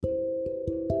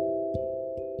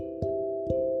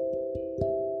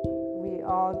We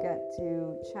all get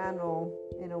to channel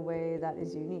in a way that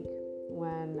is unique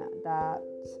when that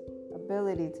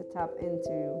ability to tap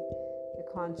into the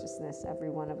consciousness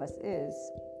every one of us is.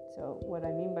 So what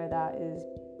I mean by that is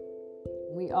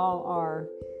we all are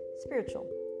spiritual.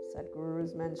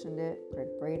 Sadhguru's mentioned it, Greg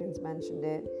Braden's mentioned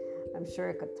it, I'm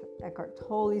sure Eckhart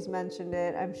Tolle's mentioned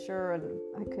it, I'm sure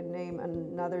I could name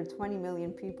another 20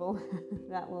 million people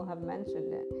that will have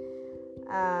mentioned it.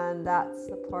 And that's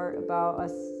the part about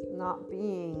us not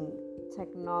being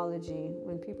technology.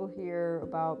 When people hear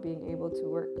about being able to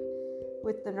work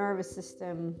with the nervous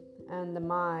system and the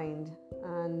mind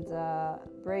and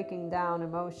breaking down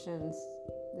emotions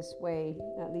this way,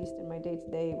 at least in my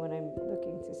day-to-day when I'm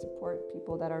looking to support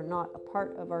people that are not a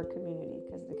part of our community,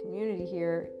 because the community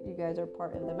here, you guys are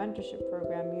part of the mentorship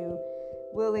program, you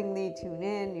willingly tune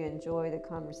in, you enjoy the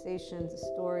conversations, the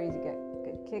stories, you get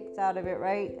kicked out of it,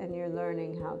 right? And you're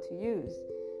learning how to use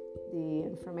the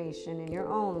information in your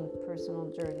own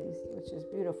personal journeys, which is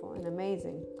beautiful and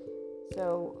amazing.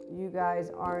 So you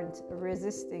guys aren't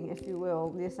resisting, if you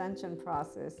will, the ascension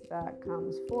process that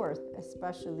comes forth,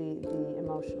 especially the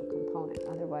emotional component.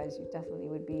 Otherwise, you definitely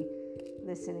would be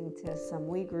listening to some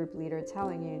we group leader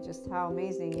telling you just how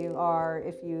amazing you are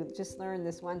if you just learn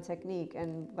this one technique,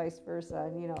 and vice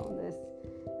versa. And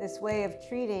this way of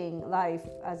treating life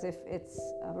as if it's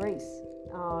a race.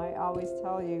 I always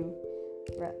tell you,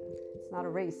 it's not a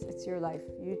race, it's your life.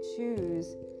 You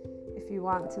choose if you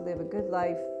want to live a good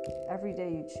life. Every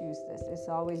day you choose this. It's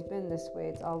always been this way.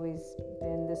 It's always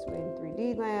been this way in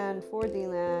 3D land, 4D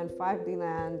land, 5D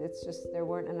land. It's just there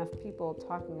weren't enough people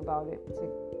talking about it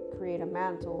to create a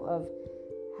mantle of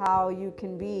how you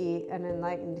can be an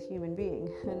enlightened human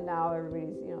being. And now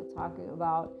everybody's, talking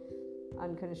about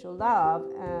unconditional love,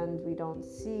 and we don't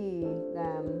see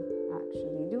them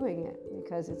actually doing it,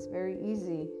 because it's very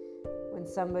easy when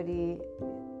somebody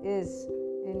is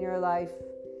in your life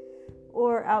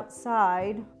or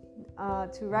outside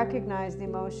to recognize the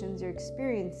emotions you're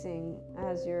experiencing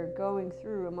as you're going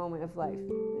through a moment of life.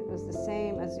 It was the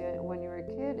same as when you were a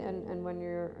kid and when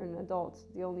you're an adult.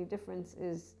 The only difference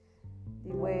is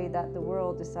the way that the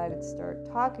world decided to start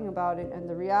talking about it. And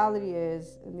the reality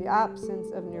is, in the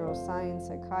absence of neuroscience,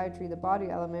 psychiatry, the body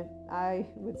element, I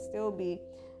would still be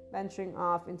venturing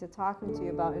off into talking to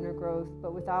you about inner growth,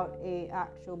 but without a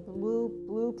actual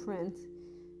blueprint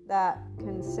that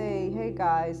can say, hey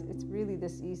guys, it's really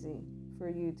this easy for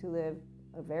you to live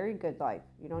a very good life.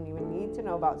 You don't even need to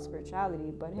know about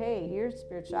spirituality, but hey, here's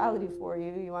spirituality for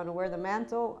you. You want to wear the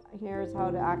mantle? Here's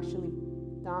how to actually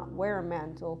not wear a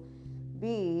mantle.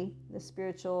 Be the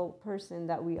spiritual person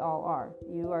that we all are.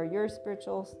 You are your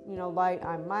spiritual, light.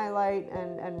 I'm my light,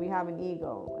 and we have an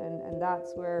ego, and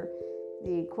that's where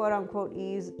the quote unquote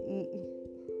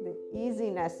the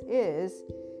easiness is.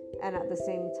 And at the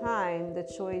same time, the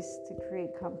choice to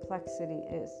create complexity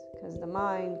is, because the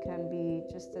mind can be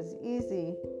just as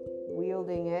easy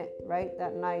wielding it, right?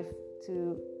 That knife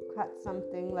to cut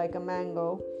something like a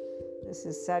mango. This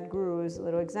is Sadhguru's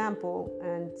little example,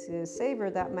 and to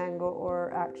savor that mango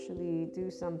or actually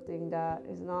do something that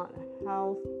is not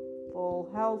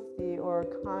healthy, or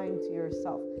kind to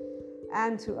yourself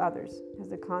and to others, because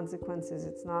the consequences,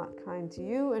 it's not kind to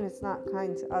you and it's not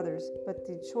kind to others, but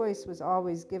the choice was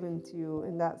always given to you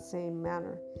in that same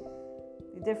manner.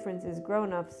 The difference is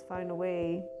grown-ups find a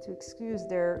way to excuse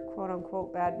their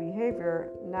quote-unquote bad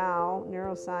behavior. Now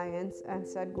neuroscience and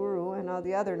Sadhguru and all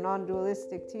the other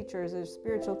non-dualistic teachers or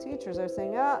spiritual teachers are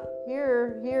saying,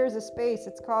 here's a space,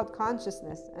 it's called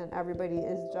consciousness, and everybody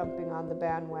is jumping on the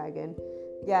bandwagon,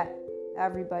 yet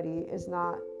everybody is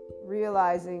not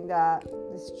realizing that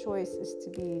this choice is to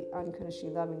be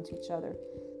unconditionally loving to each other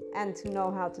and to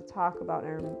know how to talk about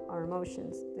our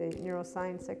emotions. The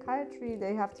neuroscience, psychiatry,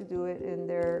 they have to do it in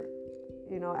their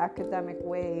academic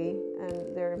way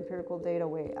and their empirical data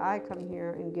way. I come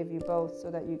here and give you both so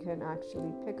that you can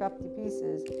actually pick up the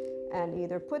pieces and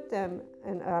either put them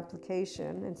in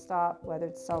application and stop, whether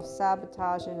it's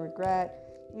self-sabotage and regret,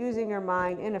 using your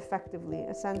mind ineffectively.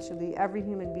 Essentially, every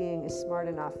human being is smart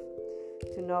enough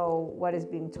to know what is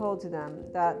being told to them,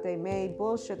 that they may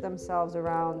bullshit themselves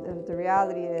around. And the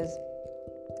reality is,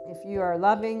 if you are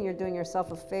loving, you're doing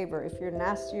yourself a favor. If you're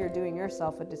nasty, you're doing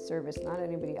yourself a disservice, not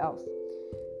anybody else.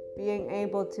 Being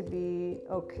able to be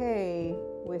okay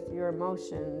with your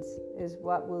emotions is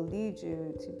what will lead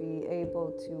you to be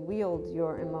able to wield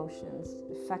your emotions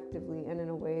effectively and in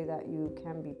a way that you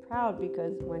can be proud,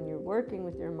 because when you're working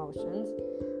with your emotions,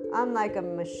 unlike a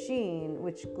machine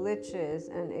which glitches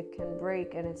and it can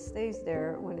break and it stays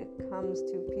there, when it comes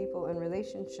to people and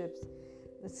relationships,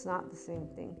 it's not the same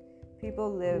thing.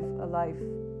 people live a life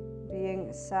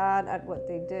being sad at what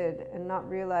they did and not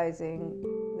realizing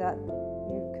that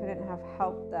you couldn't have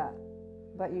helped that,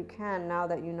 but you can now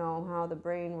that you know how the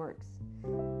brain works.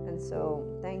 And so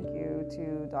thank you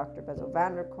to Dr. Bessel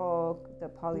van der Kolk, the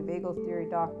polyvagal theory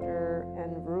doctor,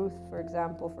 and Ruth, for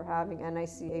example, for having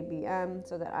NICABM,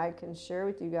 so that I can share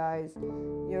with you guys,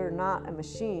 you're not a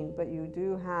machine, but you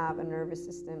do have a nervous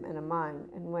system and a mind.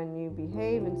 And when you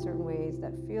behave in certain ways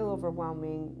that feel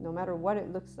overwhelming, no matter what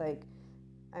it looks like,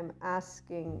 I'm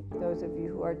asking those of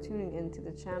you who are tuning into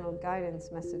the channel guidance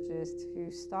messages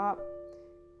to stop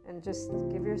and just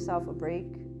give yourself a break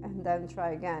and then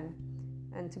try again,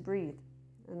 and to breathe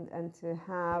and to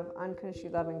have unconsciously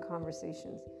loving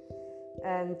conversations,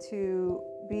 and to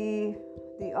be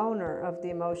the owner of the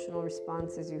emotional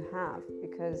responses you have,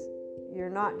 because you're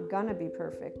not gonna be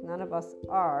perfect. None of us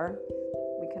are.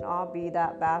 We can all be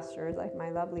that bastard, like my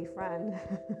lovely friend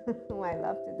who I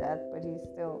love to death, but he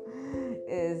still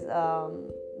is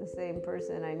the same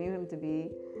person I knew him to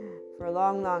be for a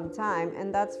long, long time.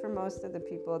 And that's for most of the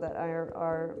people that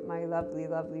are my lovely,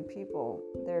 lovely people.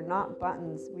 They're not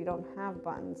buttons. We don't have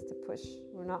buttons to push.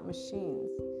 We're not machines.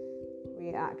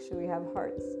 We actually have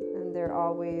hearts, and they're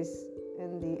always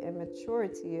in the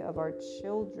immaturity of our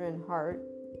children heart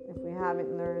if we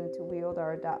haven't learned to wield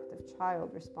our adaptive child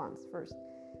response first.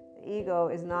 The ego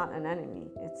is not an enemy.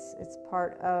 It's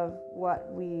part of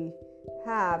what we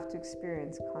have to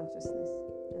experience consciousness.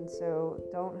 And so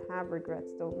don't have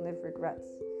regrets, don't live regrets.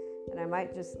 And I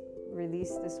might just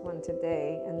release this one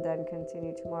today and then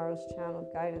continue tomorrow's channel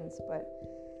guidance, but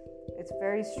it's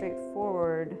very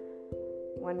straightforward.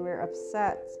 When we're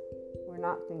upset, we're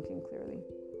not thinking clearly.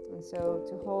 And so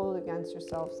to hold against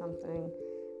yourself something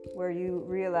where you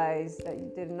realize that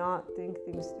you did not think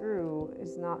things through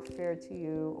is not fair to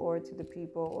you or to the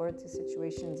people or to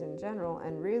situations in general.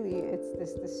 And really, it's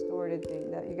this distorted thing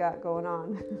that you got going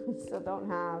on. So don't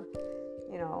have,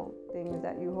 things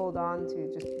that you hold on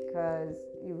to just because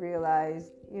you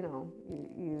realized,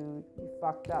 you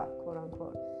fucked up, quote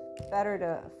unquote. Better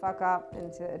to fuck up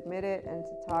and to admit it and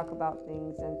to talk about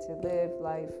things and to live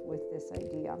life with this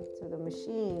idea. So the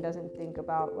machine doesn't think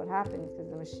about what happens because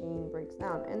the machine breaks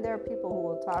down. And there are people who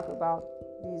will talk about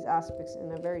these aspects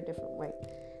in a very different way.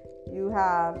 You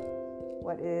have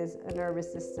what is a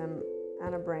nervous system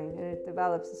and a brain, and it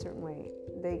develops a certain way.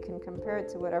 They can compare it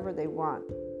to whatever they want.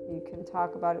 You can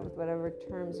talk about it with whatever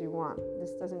terms you want.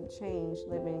 This doesn't change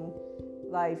living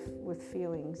life with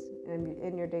feelings and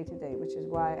in your day-to-day, which is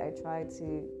why I try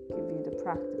to give you the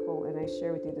practical and I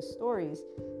share with you the stories.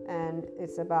 And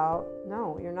it's about,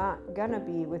 no, you're not gonna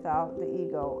be without the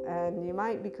ego, and you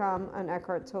might become an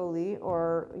Eckhart Tolle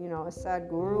or a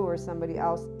Sadhguru or somebody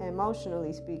else,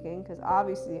 emotionally speaking, because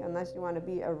obviously unless you want to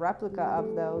be a replica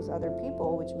of those other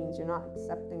people, which means you're not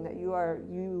accepting that you are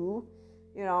you,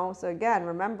 so again,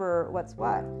 remember what's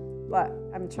what. But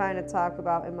I'm trying to talk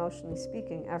about emotionally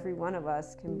speaking. Every one of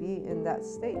us can be in that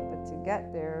state, but to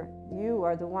get there, you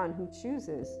are the one who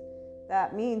chooses.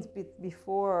 That means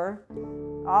before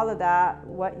all of that,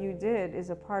 what you did is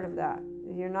a part of that.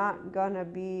 You're not gonna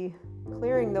be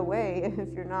clearing the way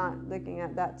if you're not looking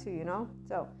at that too,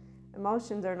 So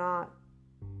emotions are not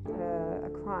a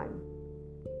crime.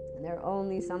 They're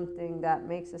only something that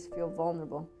makes us feel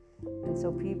vulnerable. And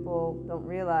so people don't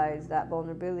realize that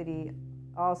vulnerability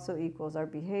also equals our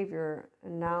behavior.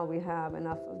 And now we have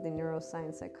enough of the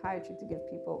neuroscience psychiatry to give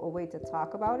people a way to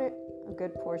talk about it. A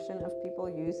good portion of people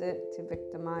use it to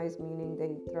victimize, meaning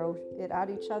they throw it at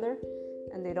each other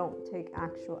and they don't take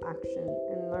actual action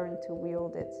and learn to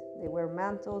wield it. They wear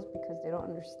mantles because they don't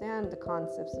understand the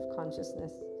concepts of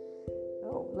consciousness.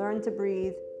 So learn to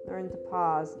breathe, learn to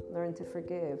pause, learn to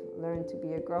forgive, learn to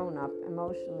be a grown-up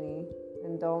emotionally.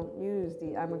 And don't use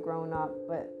the I'm a grown up,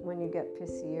 but when you get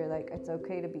pissy, you're like, it's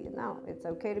okay to be. No, it's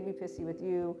okay to be pissy with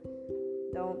you.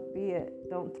 Don't be it.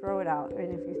 Don't throw it out.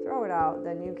 And if you throw it out,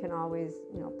 then you can always,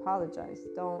 apologize.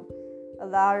 Don't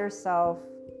allow yourself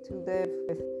to live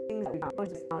with things that we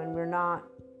don't, and we're not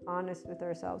honest with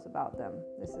ourselves about them.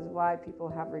 This is why people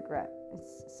have regret.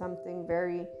 It's something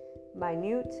very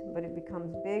minute, but it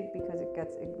becomes big because it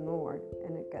gets ignored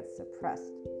and it gets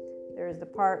suppressed. There's the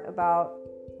part about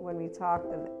when we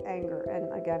talked of anger,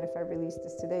 and again, if I release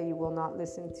this today, you will not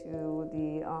listen to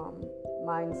the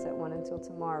mindset one until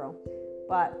tomorrow.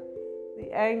 But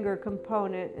the anger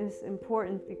component is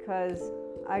important because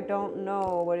I don't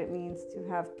know what it means to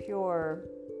have pure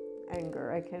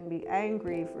anger. I can be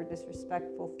angry for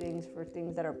disrespectful things, for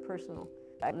things that are personal.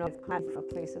 I know it's kind of a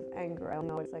place of anger. I don't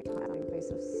know it's like a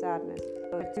place of sadness.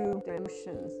 Those are two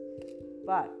emotions,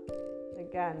 but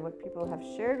again, what people have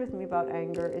shared with me about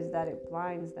anger is that it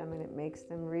blinds them and it makes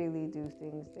them really do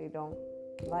things they don't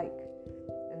like.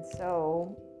 And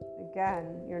so,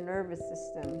 again, your nervous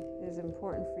system is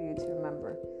important for you to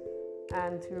remember.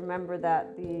 And to remember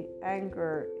that the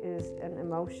anger is an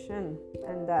emotion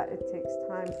and that it takes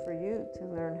time for you to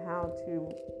learn how to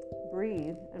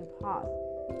breathe and pause.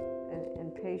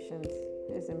 And patience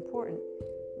is important.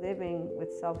 Living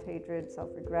with self-hatred,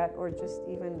 self-regret, or just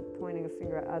even pointing a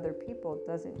finger at other people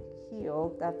doesn't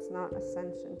heal. That's not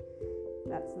ascension.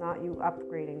 That's not you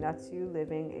upgrading. That's you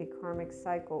living a karmic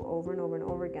cycle over and over and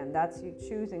over again. That's you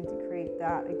choosing to create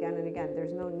that again and again.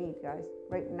 There's no need, guys.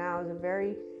 Right now is a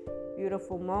very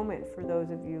beautiful moment for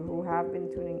those of you who have been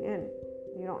tuning in.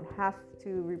 You don't have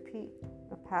to repeat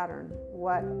a pattern.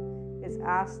 What is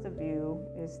asked of you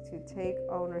is to take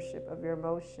ownership of your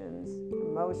emotions.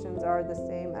 Emotions are the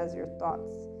same as your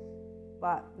thoughts,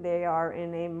 but they are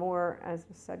in a more, as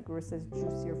Sadhguru says,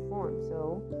 juicier form.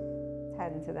 So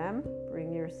tend to them.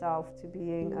 Bring yourself to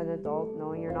being an adult,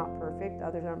 knowing you're not perfect.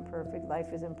 Others aren't perfect. Life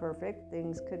isn't perfect.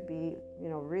 Things could be,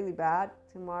 really bad.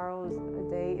 Tomorrow's a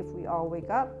day if we all wake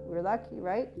up. We're lucky,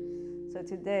 right? So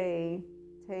today,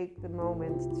 take the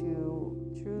moment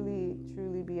to truly,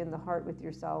 truly be in the heart with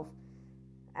yourself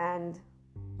and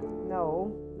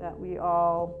know that we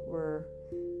all were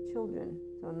children.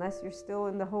 So unless you're still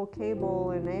in the whole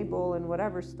Cable and Abel and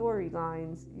whatever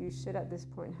storylines, you should at this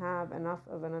point have enough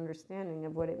of an understanding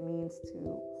of what it means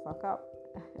to fuck up.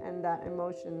 And that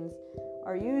emotions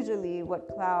are usually what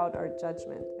cloud our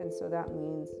judgment. And so that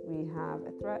means we have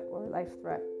a threat or a life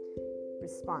threat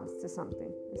response to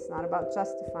something. It's not about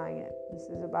justifying it. This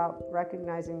is about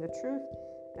recognizing the truth.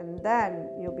 And then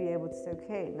you'll be able to say,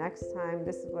 okay, next time,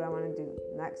 this is what I want to do.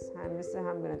 Next time, this is how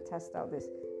I'm going to test out this.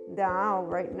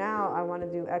 Right now, I want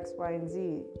to do X, Y, and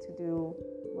Z to do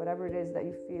whatever it is that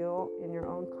you feel in your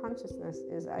own consciousness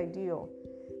is ideal.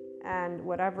 And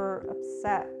whatever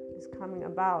upset is coming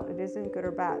about, it isn't good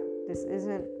or bad. This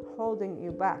isn't holding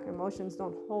you back. Emotions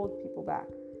don't hold people back.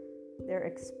 They're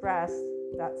expressed.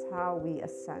 That's how we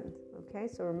ascend. Okay,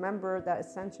 so remember that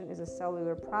ascension is a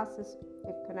cellular process.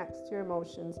 It connects to your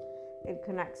emotions, it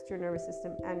connects to your nervous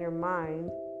system and your mind.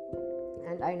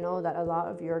 And I know that a lot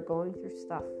of you are going through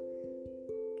stuff.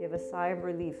 Give a sigh of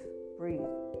relief, breathe,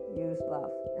 use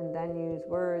love, and then use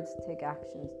words, take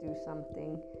actions, do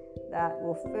something that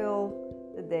will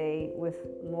fill the day with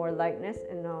more lightness,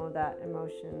 and know that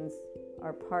emotions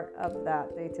are part of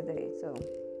that day to day. So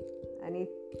any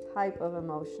type of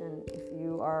emotion, if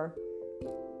you are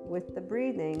with the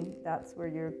breathing, that's where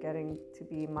you're getting to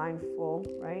be mindful,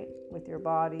 right, with your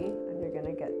body, and you're going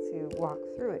to get to walk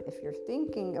through it. If you're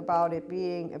thinking about it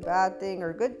being a bad thing or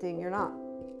a good thing, you're not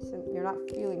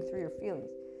feeling through your feelings.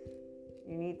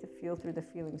 You need to feel through the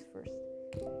feelings first.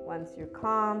 Once you're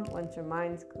calm, once your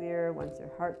mind's clear, once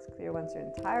your heart's clear, once your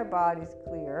entire body's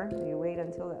clear, you wait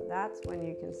until that's when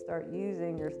you can start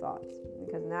using your thoughts,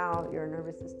 because now your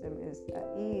nervous system is at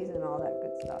ease and all that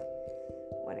good stuff.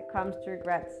 When it comes to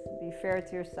regrets, be fair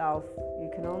to yourself.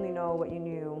 You can only know what you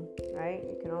knew, right?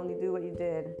 You can only do what you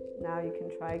did. Now you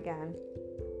can try again.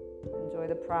 Enjoy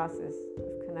the process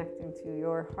of connecting to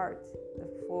your heart, the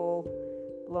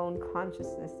full-blown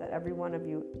consciousness that every one of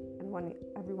you and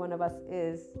every one of us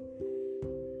is,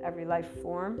 every life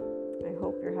form. I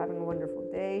hope you're having a wonderful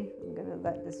day. I'm going to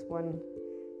let this one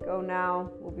go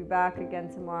now. We'll be back again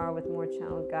tomorrow with more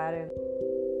channel guidance.